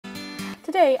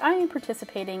Today I am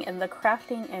participating in the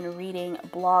Crafting and Reading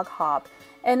blog hop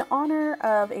in honor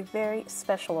of a very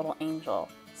special little angel.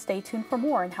 Stay tuned for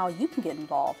more on how you can get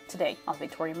involved today on the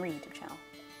Victoria Marie YouTube channel.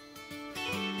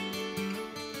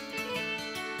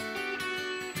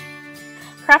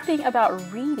 Crafting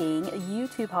About Reading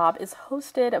YouTube hop is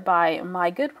hosted by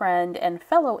my good friend and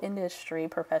fellow industry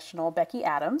professional Becky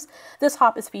Adams. This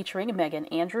hop is featuring Megan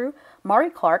Andrew, Mari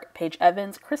Clark, Paige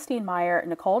Evans, Christine Meyer,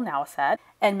 Nicole Nawasad,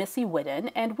 and Missy Whidden,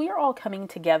 and we are all coming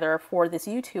together for this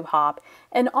YouTube hop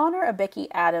in honor of Becky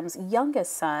Adams'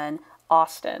 youngest son,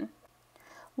 Austin.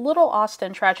 Little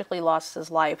Austin tragically lost his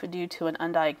life due to an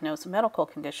undiagnosed medical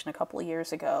condition a couple of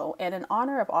years ago, and in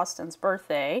honor of Austin's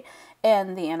birthday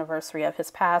and the anniversary of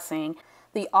his passing,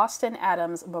 the Austin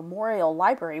Adams Memorial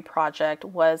Library Project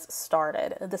was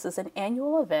started. This is an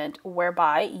annual event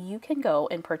whereby you can go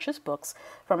and purchase books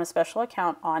from a special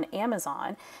account on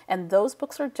Amazon, and those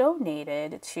books are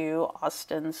donated to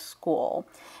Austin's school.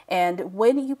 And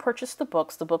when you purchase the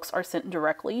books are sent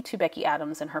directly to Becky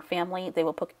Adams and her family. They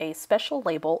will put a special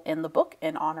label in the book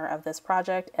in honor of this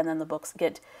project, and then the books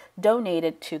get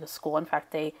donated to the school. In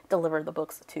fact, they deliver the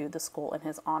books to the school in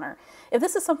his honor. If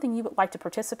this is something you would like to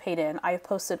participate in, I have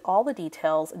posted all the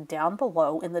details down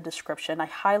below in the description. I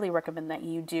highly recommend that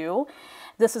you do.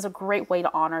 This is a great way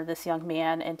to honor this young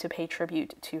man and to pay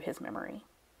tribute to his memory.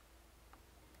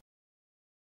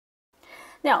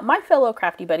 Now, my fellow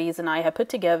crafty buddies and I have put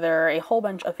together a whole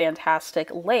bunch of fantastic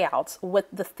layouts with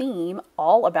the theme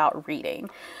all about reading.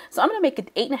 So I'm going to make an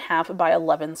 8.5 by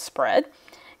 11 spread.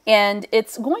 And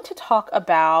it's going to talk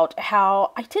about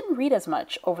how I didn't read as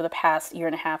much over the past year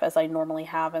and a half as I normally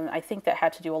have. And I think that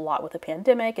had to do a lot with the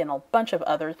pandemic and a bunch of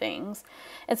other things.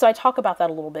 And so I talk about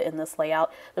that a little bit in this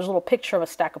layout. There's a little picture of a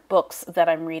stack of books that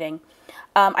I'm reading.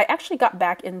 I actually got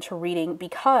back into reading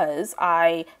because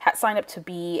I had signed up to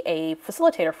be a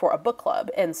facilitator for a book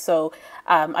club. And so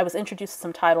I was introduced to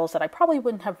some titles that I probably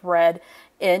wouldn't have read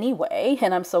anyway.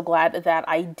 And I'm so glad that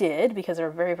I did, because they're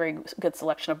a very, very good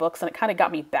selection of books. And it kind of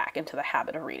got me back into the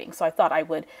habit of reading. So I thought I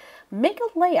would make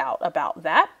a layout about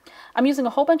that. I'm using a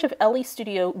whole bunch of LE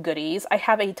Studio goodies. I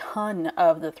have a ton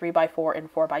of the 3x4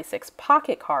 and 4x6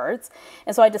 pocket cards.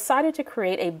 And so I decided to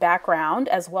create a background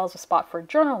as well as a spot for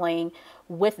journaling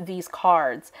with these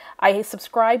cards. I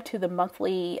subscribe to the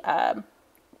monthly,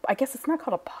 I guess it's not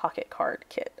called a pocket card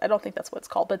kit. I don't think that's what it's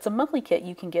called, but it's a monthly kit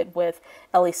you can get with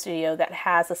LE Studio that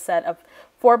has a set of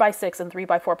 4x6 and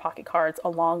 3x4 pocket cards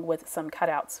along with some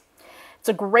cutouts. It's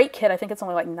a great kit. I think it's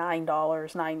only like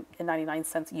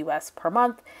 $9.99 US per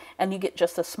month, and you get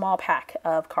just a small pack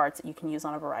of cards that you can use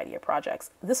on a variety of projects.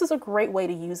 This is a great way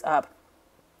to use up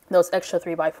those extra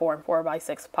 3x4 and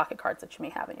 4x6 pocket cards that you may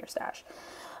have in your stash.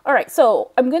 All right,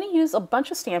 so I'm going to use a bunch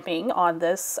of stamping on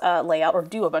this layout, or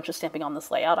do a bunch of stamping on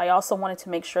this layout. I also wanted to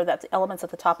make sure that the elements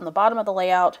at the top and the bottom of the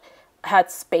layout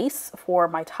had space for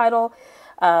my title,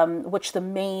 which the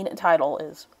main title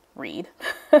is Read.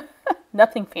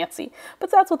 Nothing fancy,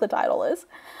 but that's what the title is.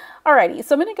 Alrighty,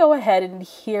 so I'm going to go ahead and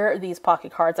here are these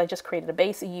pocket cards. I just created a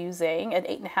base using an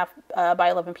 8.5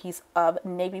 by 11 piece of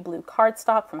navy blue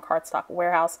cardstock from Cardstock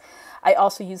Warehouse. I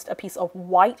also used a piece of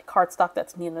white cardstock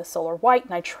that's Nina Solar White,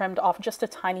 and I trimmed off just a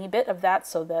tiny bit of that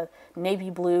so the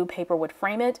navy blue paper would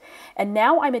frame it. And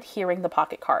now I'm adhering the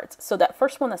pocket cards. So that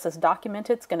first one that says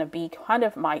documented is going to be kind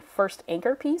of my first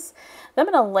anchor piece. Then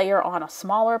I'm going to layer on a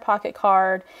smaller pocket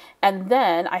card, and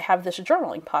then I have this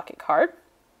journaling pocket card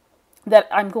that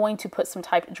I'm going to put some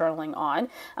typed journaling on.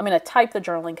 I'm going to type the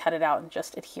journaling, cut it out, and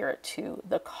just adhere it to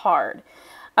the card.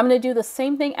 I'm going to do the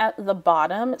same thing at the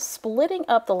bottom, splitting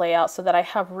up the layout so that I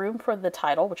have room for the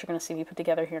title, which you're going to see me put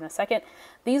together here in a second.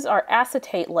 These are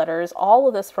acetate letters, all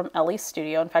of this from LE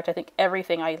Studio. In fact, I think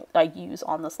everything I use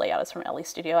on this layout is from LE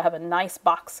Studio. I have a nice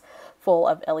box full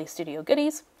of LE Studio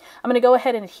goodies. I'm going to go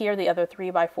ahead and adhere the other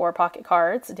 3x4 pocket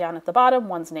cards down at the bottom.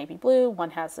 One's navy blue, one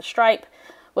has the stripe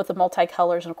with the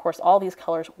multicolors, and of course all these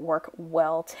colors work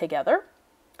well together.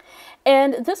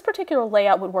 And this particular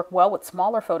layout would work well with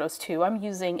smaller photos too. I'm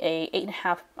using a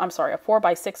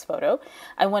 4x6 photo.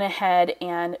 I went ahead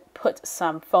and put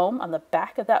some foam on the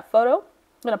back of that photo. I'm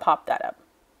going to pop that up.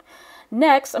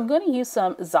 Next, I'm going to use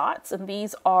some dots, and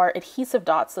these are adhesive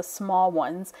dots, the small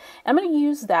ones. I'm going to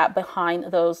use that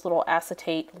behind those little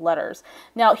acetate letters.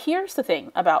 Now, here's the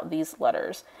thing about these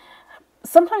letters.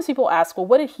 Sometimes people ask, well,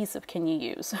 what adhesive can you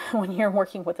use when you're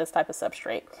working with this type of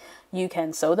substrate? You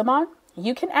can sew them on.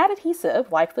 You can add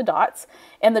adhesive like the dots,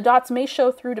 and the dots may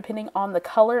show through depending on the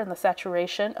color and the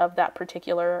saturation of that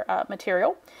particular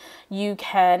material. You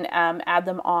can add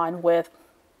them on with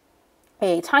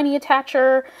a tiny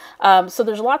attacher. So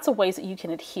there's lots of ways that you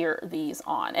can adhere these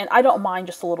on. And I don't mind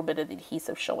just a little bit of the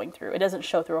adhesive showing through. It doesn't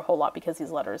show through a whole lot because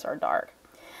these letters are dark.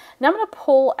 Now I'm going to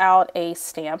pull out a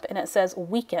stamp, and it says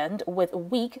weekend, with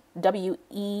week,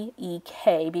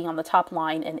 W-E-E-K, being on the top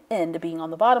line and end being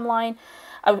on the bottom line.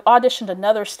 I auditioned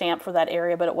another stamp for that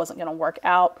area, but it wasn't going to work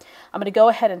out. I'm going to go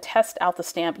ahead and test out the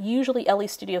stamp. Usually LE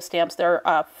Studio stamps, they're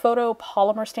photo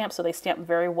polymer stamps, so they stamp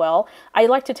very well. I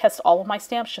like to test all of my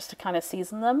stamps just to kind of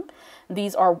season them.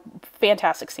 These are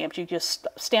fantastic stamps. You just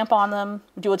stamp on them,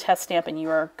 do a test stamp, and you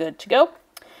are good to go.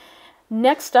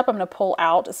 Next up, I'm going to pull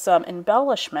out some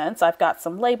embellishments. I've got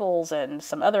some labels and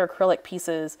some other acrylic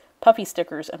pieces, puffy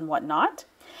stickers and whatnot.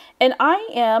 And I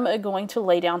am going to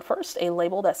lay down first a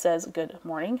label that says good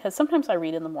morning, because sometimes I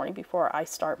read in the morning before I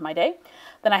start my day.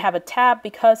 Then I have a tab,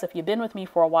 because if you've been with me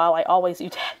for a while, I always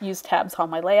use tabs on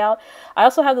my layout. I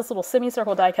also have this little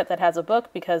semicircle die cut that has a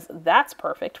book, because that's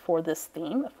perfect for this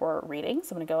theme for reading.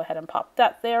 So I'm going to go ahead and pop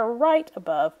that there right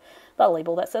above the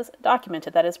label that says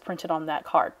documented, that is printed on that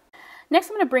card. Next,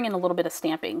 I'm going to bring in a little bit of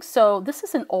stamping. So this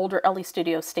is an older LE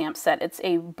Studio stamp set. It's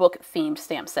a book-themed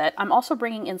stamp set. I'm also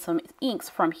bringing in some inks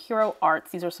from Hero Arts.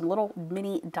 These are some little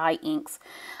mini dye inks.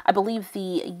 I believe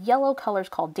the yellow color is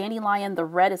called Dandelion, the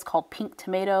red is called Pink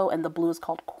Tomato, and the blue is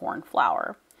called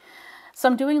Cornflower. So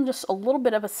I'm doing just a little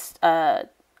bit of a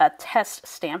test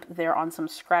stamp there on some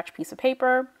scratch piece of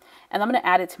paper, and I'm going to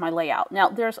add it to my layout. Now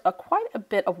there's quite a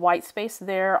bit of white space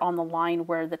there on the line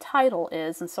where the title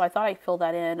is, and so I thought I'd fill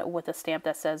that in with a stamp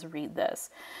that says read this.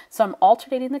 So I'm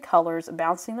alternating the colors,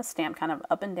 bouncing the stamp kind of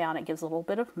up and down. It gives a little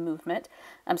bit of movement.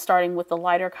 I'm starting with the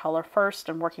lighter color first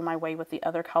and working my way with the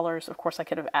other colors. Of course I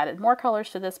could have added more colors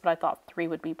to this, but I thought 3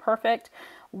 would be perfect.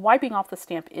 Wiping off the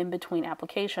stamp in between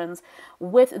applications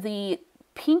with the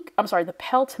the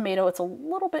pale tomato. It's a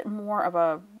little bit more of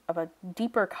a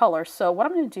deeper color. So what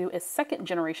I'm going to do is second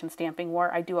generation stamping,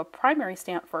 where I do a primary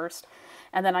stamp first,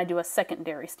 and then I do a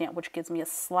secondary stamp, which gives me a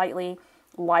slightly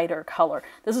lighter color.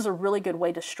 This is a really good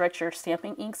way to stretch your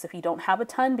stamping inks if you don't have a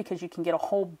ton, because you can get a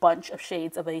whole bunch of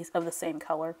shades of the same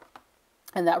color.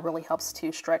 And that really helps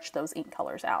to stretch those ink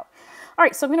colors out. All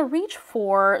right, so I'm going to reach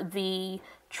for the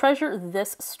Treasure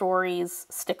This Stories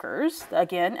stickers.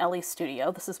 Again, LE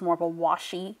Studio. This is more of a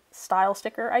washi style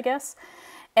sticker, I guess.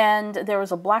 And there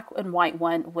was a black and white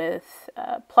one with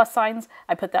plus signs.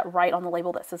 I put that right on the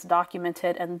label that says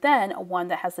documented, and then one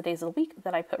that has the days of the week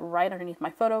that I put right underneath my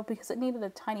photo because it needed a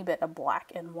tiny bit of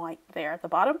black and white there at the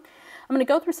bottom. I'm going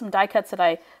to go through some die cuts that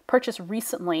I purchased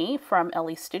recently from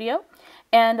LE Studio,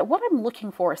 and what I'm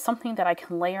looking for is something that I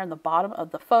can layer in the bottom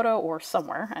of the photo or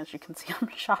somewhere. As you can see, I'm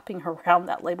shopping around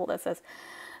that label that says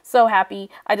so happy.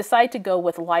 I decided to go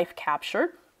with life captured.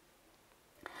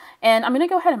 And I'm going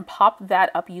to go ahead and pop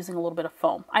that up using a little bit of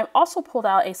foam. I also pulled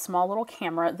out a small little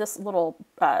camera. This little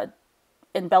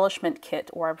embellishment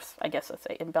kit, or I guess it's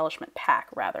an embellishment pack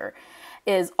rather,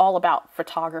 is all about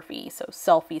photography. So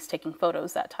selfies, taking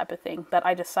photos, that type of thing. But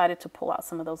I decided to pull out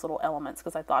some of those little elements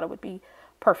because I thought it would be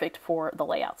perfect for the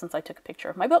layout since I took a picture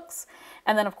of my books.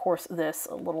 And then of course this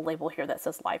little label here that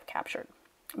says live captured.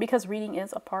 Because reading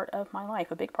is a part of my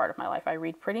life, a big part of my life. I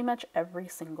read pretty much every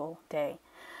single day.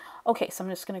 Okay, so I'm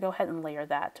just going to go ahead and layer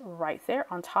that right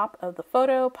there on top of the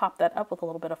photo, pop that up with a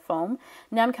little bit of foam.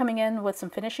 Now I'm coming in with some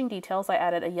finishing details. I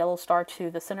added a yellow star to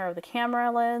the center of the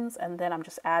camera lens, and then I'm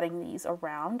just adding these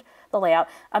around the layout.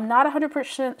 I'm not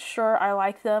 100% sure I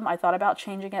like them. I thought about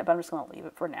changing it, but I'm just going to leave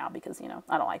it for now because, you know,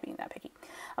 I don't like being that picky.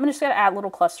 I'm just going to add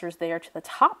little clusters there to the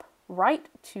top, right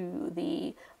to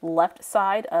the left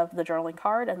side of the journaling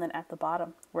card, and then at the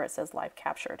bottom where it says live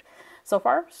captured. So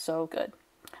far, so good.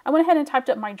 I went ahead and typed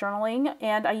up my journaling,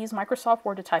 and I use Microsoft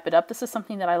Word to type it up. This is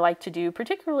something that I like to do,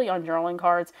 particularly on journaling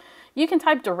cards. You can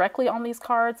type directly on these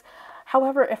cards.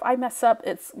 However, if I mess up,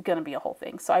 it's going to be a whole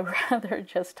thing. So I'd rather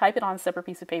just type it on a separate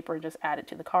piece of paper and just add it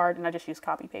to the card, and I just use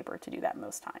copy paper to do that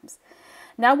most times.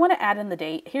 Now I want to add in the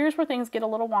date. Here's where things get a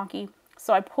little wonky.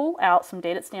 So I pull out some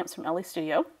dated stamps from LE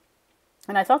Studio,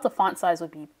 and I thought the font size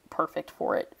would be perfect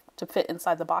for it to fit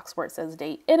inside the box where it says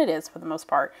date, and it is for the most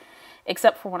part.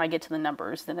 Except for when I get to the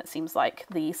numbers, then it seems like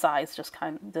the size just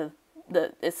kind of,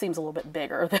 it seems a little bit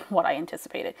bigger than what I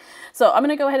anticipated. So I'm going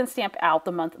to go ahead and stamp out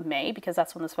the month of May because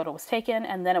that's when this photo was taken,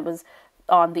 and then it was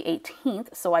on the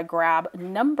 18th. So I grab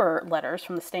number letters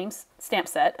from the stamp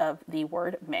set of the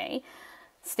word May,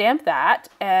 stamp that,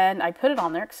 and I put it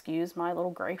on there. Excuse my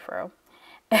little gray fro.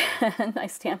 And I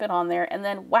stamp it on there, and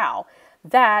then wow,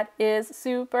 that is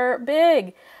super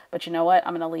big. But you know what?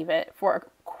 I'm going to leave it for a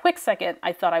quick second.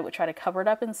 I thought I would try to cover it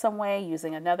up in some way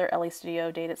using another LE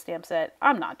Studio dated stamp set.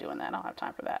 I'm not doing that. I don't have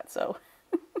time for that. So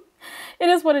It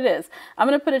is what it is. I'm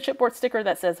going to put a chipboard sticker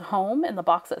that says home in the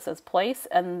box that says place,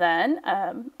 and then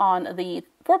on the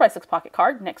 4x6 pocket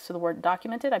card next to the word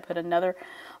documented, I put another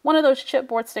one of those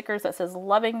chipboard stickers that says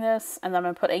loving this, and then I'm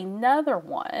going to put another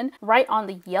one right on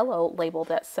the yellow label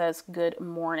that says good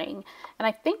morning. And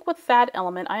I think with that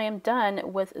element, I am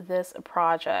done with this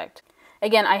project.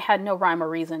 Again, I had no rhyme or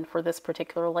reason for this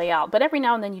particular layout, but every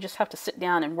now and then you just have to sit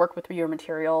down and work with your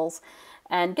materials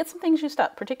and get some things used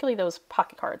up, particularly those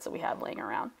pocket cards that we have laying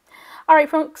around. All right,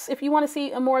 folks, if you want to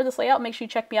see more of this layout, make sure you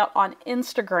check me out on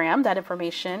Instagram. That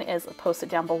information is posted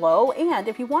down below. And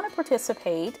if you want to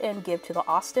participate and give to the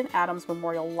Austin Adams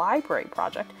Memorial Library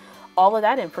Project, all of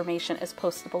that information is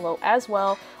posted below as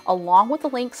well, along with the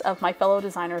links of my fellow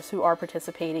designers who are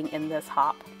participating in this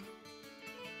hop.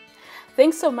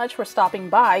 Thanks so much for stopping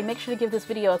by. Make sure to give this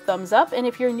video a thumbs up, and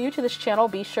if you're new to this channel,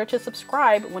 be sure to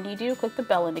subscribe. When you do, click the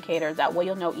bell indicator. That way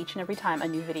you'll know each and every time a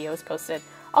new video is posted.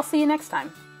 I'll see you next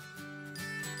time.